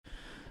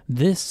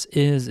This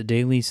is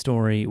Daily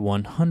Story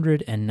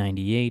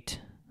 198,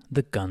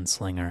 The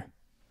Gunslinger.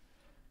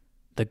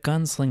 The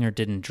gunslinger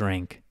didn't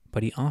drink,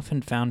 but he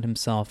often found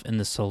himself in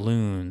the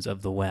saloons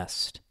of the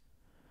West.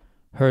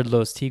 Heard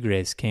Los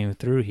Tigres came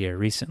through here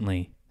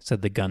recently,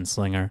 said the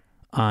gunslinger,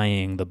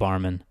 eyeing the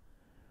barman.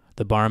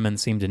 The barman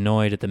seemed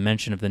annoyed at the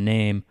mention of the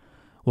name.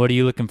 What are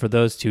you looking for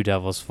those two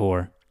devils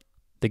for?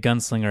 The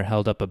gunslinger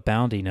held up a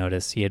bounty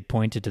notice. He had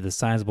pointed to the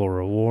sizable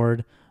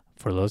reward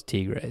for Los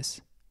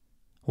Tigres.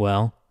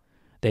 Well,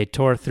 they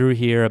tore through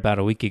here about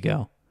a week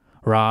ago,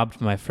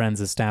 robbed my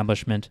friend's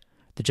establishment,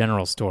 the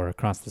general store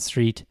across the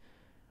street,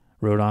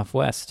 rode off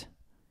west.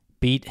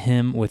 Beat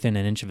him within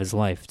an inch of his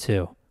life,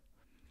 too.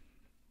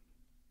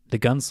 The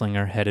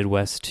gunslinger headed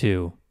west,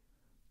 too,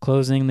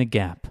 closing the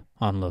gap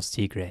on Los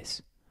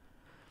Tigres.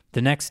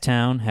 The next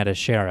town had a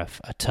sheriff,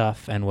 a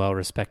tough and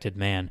well-respected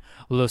man.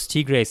 Los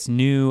Tigres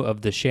knew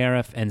of the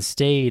sheriff and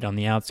stayed on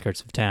the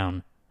outskirts of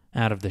town,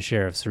 out of the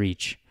sheriff's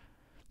reach.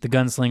 The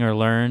gunslinger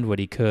learned what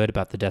he could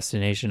about the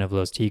destination of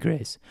Los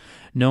Tigres.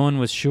 No one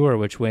was sure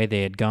which way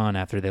they had gone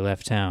after they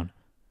left town.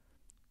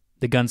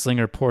 The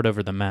gunslinger pored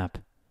over the map.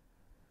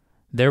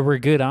 There were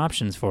good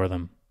options for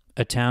them.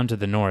 A town to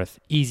the north,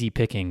 easy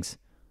pickings.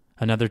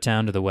 Another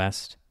town to the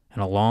west,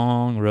 and a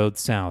long road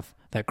south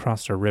that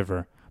crossed a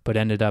river but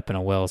ended up in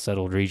a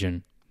well-settled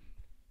region.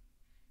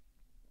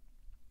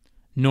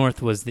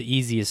 North was the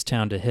easiest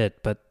town to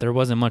hit, but there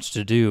wasn't much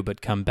to do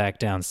but come back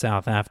down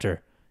south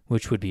after,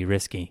 which would be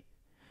risky.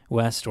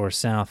 West or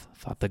south,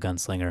 thought the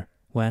gunslinger.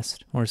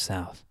 West or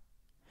south.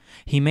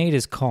 He made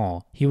his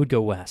call. He would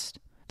go west.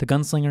 The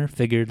gunslinger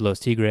figured Los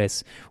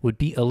Tigres would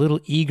be a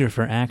little eager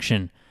for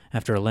action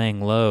after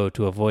laying low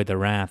to avoid the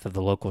wrath of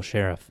the local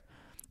sheriff.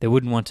 They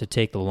wouldn't want to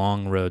take the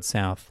long road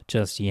south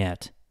just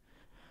yet.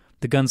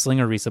 The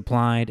gunslinger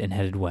resupplied and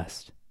headed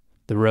west.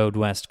 The road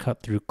west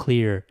cut through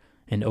clear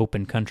and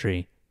open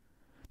country.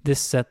 This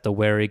set the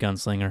wary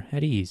gunslinger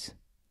at ease.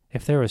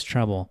 If there was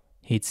trouble,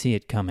 he'd see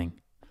it coming.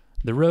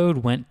 The road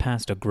went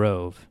past a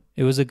grove.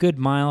 It was a good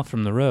mile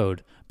from the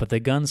road, but the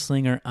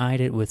gunslinger eyed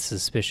it with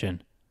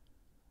suspicion.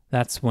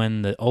 That's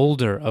when the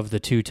older of the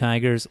two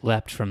tigers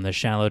leapt from the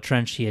shallow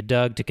trench he had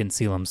dug to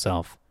conceal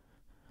himself.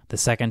 The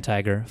second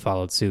tiger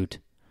followed suit.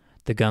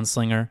 The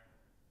gunslinger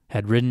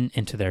had ridden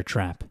into their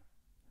trap.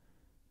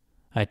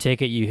 I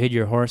take it you hid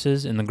your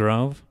horses in the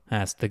grove?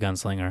 Asked the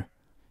gunslinger.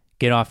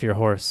 Get off your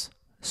horse,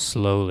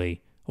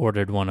 slowly,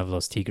 ordered one of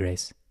Los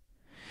Tigres.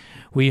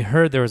 We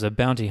heard there was a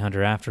bounty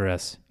hunter after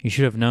us. You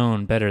should have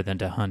known better than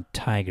to hunt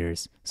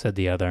tigers, said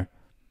the other.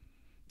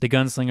 The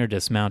gunslinger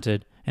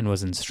dismounted and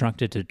was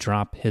instructed to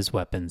drop his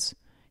weapons.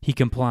 He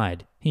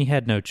complied. He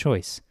had no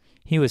choice.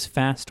 He was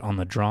fast on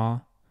the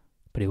draw,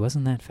 but he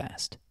wasn't that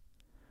fast.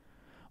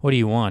 What do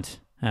you want?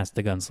 Asked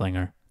the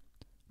gunslinger.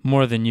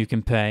 More than you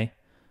can pay,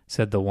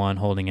 said the one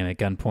holding him at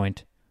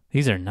gunpoint.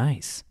 These are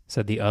nice,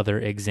 said the other,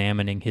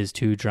 examining his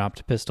two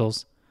dropped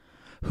pistols.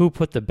 Who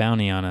put the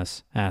bounty on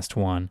us? Asked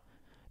one.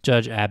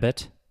 Judge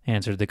Abbott,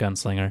 answered the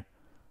gunslinger.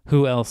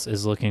 Who else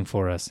is looking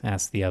for us?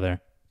 Asked the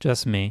other.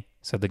 Just me,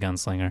 said the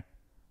gunslinger.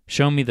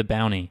 Show me the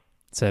bounty,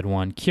 said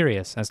one,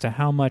 curious as to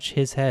how much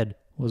his head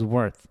was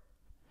worth.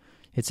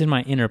 It's in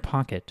my inner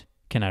pocket.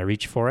 Can I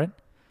reach for it?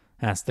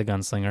 Asked the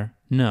gunslinger.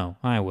 No,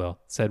 I will,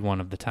 said one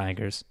of the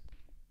tigers.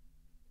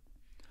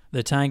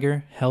 The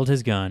tiger held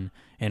his gun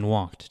and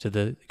walked to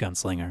the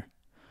gunslinger.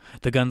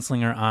 The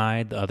gunslinger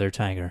eyed the other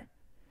tiger.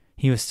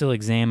 He was still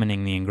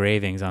examining the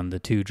engravings on the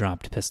two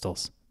dropped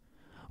pistols.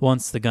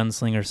 Once the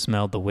gunslinger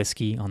smelled the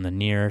whiskey on the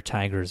near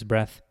tiger's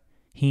breath,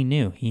 he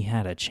knew he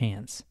had a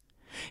chance.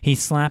 He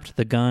slapped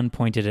the gun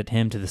pointed at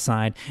him to the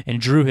side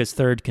and drew his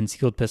third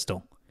concealed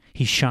pistol.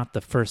 He shot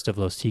the first of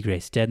Los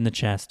Tigres dead in the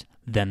chest,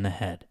 then the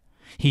head.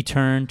 He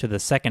turned to the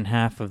second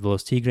half of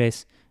Los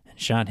Tigres and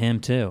shot him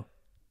too.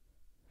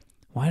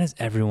 Why does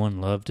everyone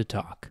love to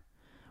talk?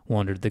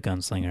 Wondered the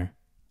gunslinger.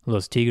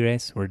 Los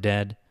Tigres were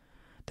dead.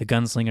 The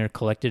gunslinger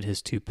collected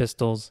his two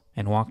pistols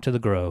and walked to the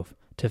grove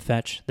to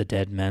fetch the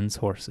dead men's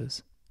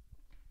horses.